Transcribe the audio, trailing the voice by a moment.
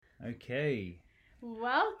Okay.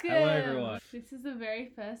 Welcome. Hello, everyone. This is the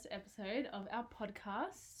very first episode of our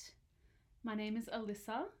podcast. My name is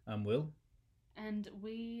Alyssa, I'm Will. and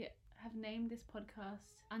we have named this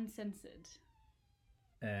podcast Uncensored.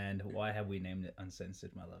 And why have we named it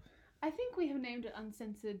Uncensored, my love? I think we have named it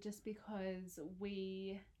Uncensored just because we'll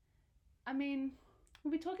be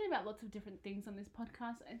talking about lots of different things on this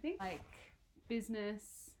podcast, I think, like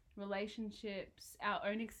business, relationships, our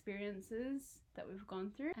own experiences that we've gone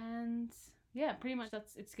through, and yeah, pretty much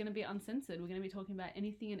it's going to be uncensored. We're going to be talking about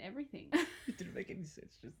anything and everything. It didn't make any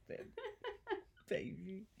sense just then.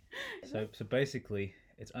 Baby. So basically,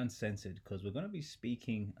 it's uncensored because we're going to be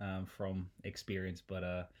speaking from experience,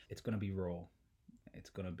 but it's going to be raw. It's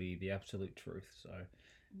going to be the absolute truth. So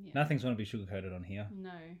Nothing's going to be sugar-coated on here.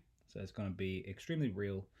 No. So it's going to be extremely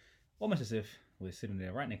real, almost as if we're sitting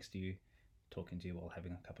there right next to you, talking to you while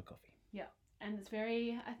having a cup of coffee. Yeah. And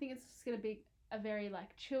I think it's just going to be a very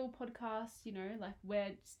like chill podcast, you know, like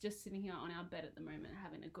we're just sitting here on our bed at the moment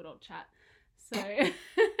having a good old chat. So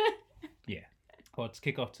yeah. Well, let's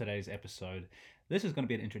kick off today's episode. This is going to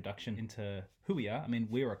be an introduction into who we are. I mean,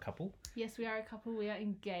 we're a couple. Yes, we are a couple. We are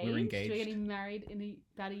engaged. We're engaged. We're getting married in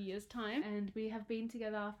about a year's time, and we have been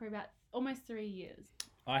together for about almost 3 years.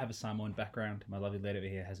 I have a Samoan background. My lovely lady over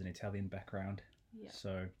here has an Italian background. Yeah.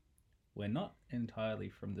 So we're not entirely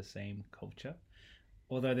from the same culture.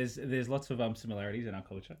 Although there's lots of similarities in our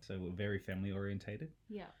culture. So we're very family orientated.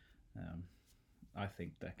 Yeah. I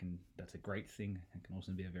think that's a great thing. It can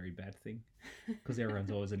also be a very bad thing because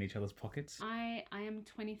everyone's always in each other's pockets. I am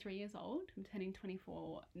 23 years old. I'm turning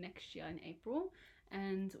 24 next year in April,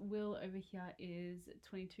 and Will over here is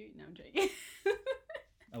 22. No, I'm joking.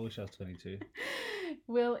 I wish I was 22.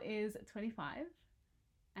 Will is 25,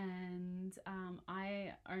 and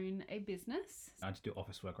I own a business. I just do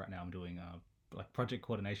office work right now. I'm doing like project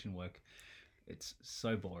coordination work. It's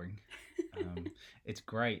so boring. It's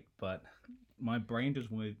great, but my brain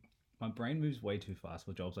moves way too fast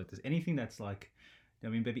for jobs like this. Anything that's like, I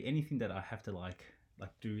mean, baby, anything that I have to like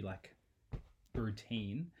do like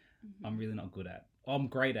routine, I'm really not good at. I'm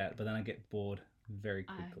great at, but then I get bored very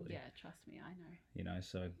quickly. Yeah, trust me, I know. You know,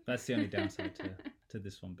 so that's the only downside to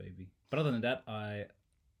this one, baby. But other than that, I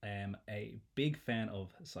am a big fan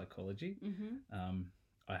of psychology.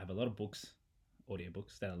 I have a lot of books,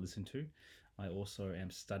 audiobooks that I listen to. I also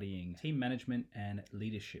am studying team management and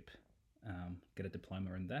leadership. Get a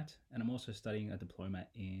diploma in that, and I'm also studying a diploma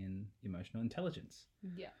in emotional intelligence.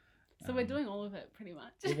 Yeah. So we're doing all of it pretty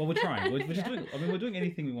much. Well, we're trying. We're just doing. I mean, we're doing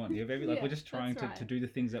anything we want. Yeah, baby. Like we're just trying to do the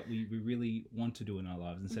things that we really want to do in our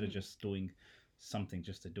lives instead of just doing something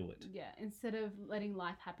just to do it. Yeah. Instead of letting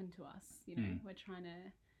life happen to us, you know, we're trying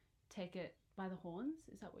to take it by the horns.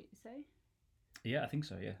 Is that what you say? Yeah, I think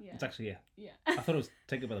so. Yeah. It's actually Yeah. I thought it was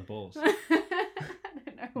take it by the balls.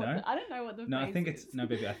 I don't know what the No, phrase I think is. it's no,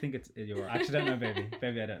 baby. I think it's you're right. I actually don't know, baby.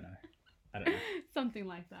 Baby, I don't know. Something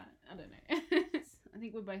like that. I don't know. I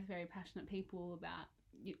think we're both very passionate people about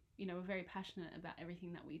you know, we're very passionate about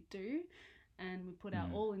everything that we do, and we put our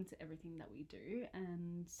all into everything that we do,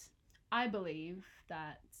 and I believe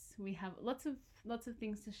that we have lots of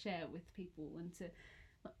things to share with people and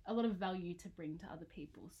a lot of value to bring to other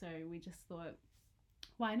people. So we just thought,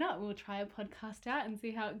 why not? We'll try a podcast out and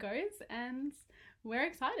see how it goes, and we're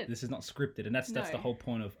excited. This is not scripted, and that's the whole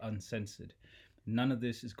point of Uncensored. None of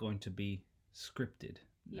this is going to be scripted.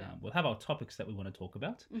 Yeah. We'll have our topics that we want to talk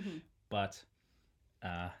about, but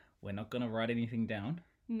we're not going to write anything down.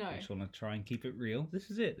 No. We just want to try and keep it real.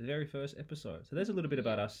 This is it, the very first episode. So there's a little bit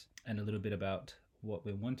about us and a little bit about what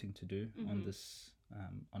we're wanting to do on this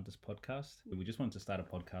podcast. We just wanted to start a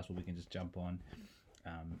podcast where we can just jump on,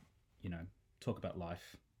 you know, talk about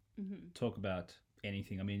life, talk about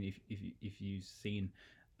anything. I mean, if you've seen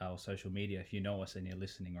our social media, if you know us and you're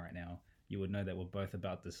listening right now, you would know that we're both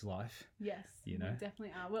about this life. Yes, you know, we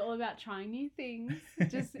definitely are. We're all about trying new things,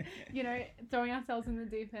 just, you know, throwing ourselves in the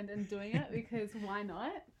deep end and doing it, because why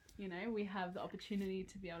not? You know, we have the opportunity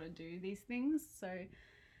to be able to do these things, so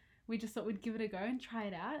we just thought we'd give it a go and try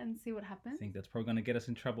it out and see what happens. I think that's probably going to get us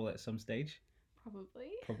in trouble at some stage.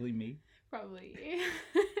 Probably me. Probably.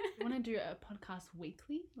 We want to do a podcast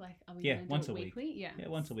weekly? Like, are we going to once do it a weekly? week. Yeah,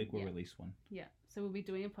 once a week we'll release one. Yeah, so we'll be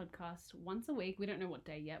doing a podcast once a week. We don't know what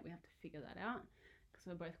day yet. We have to figure that out because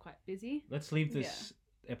we're both quite busy. Let's leave this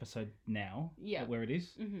episode now where it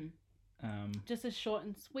is. Just a short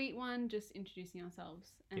and sweet one, just introducing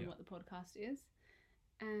ourselves and what the podcast is.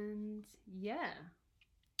 And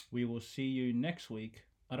we will see you next week.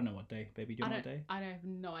 I don't know what day, baby. Do you know what day? I have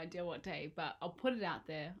no idea what day, but I'll put it out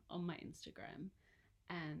there on my Instagram.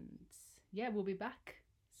 And we'll be back.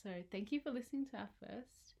 So thank you for listening to our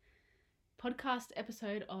first podcast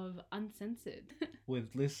episode of Uncensored.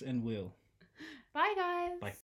 with Liss and Will. Bye, guys. Bye.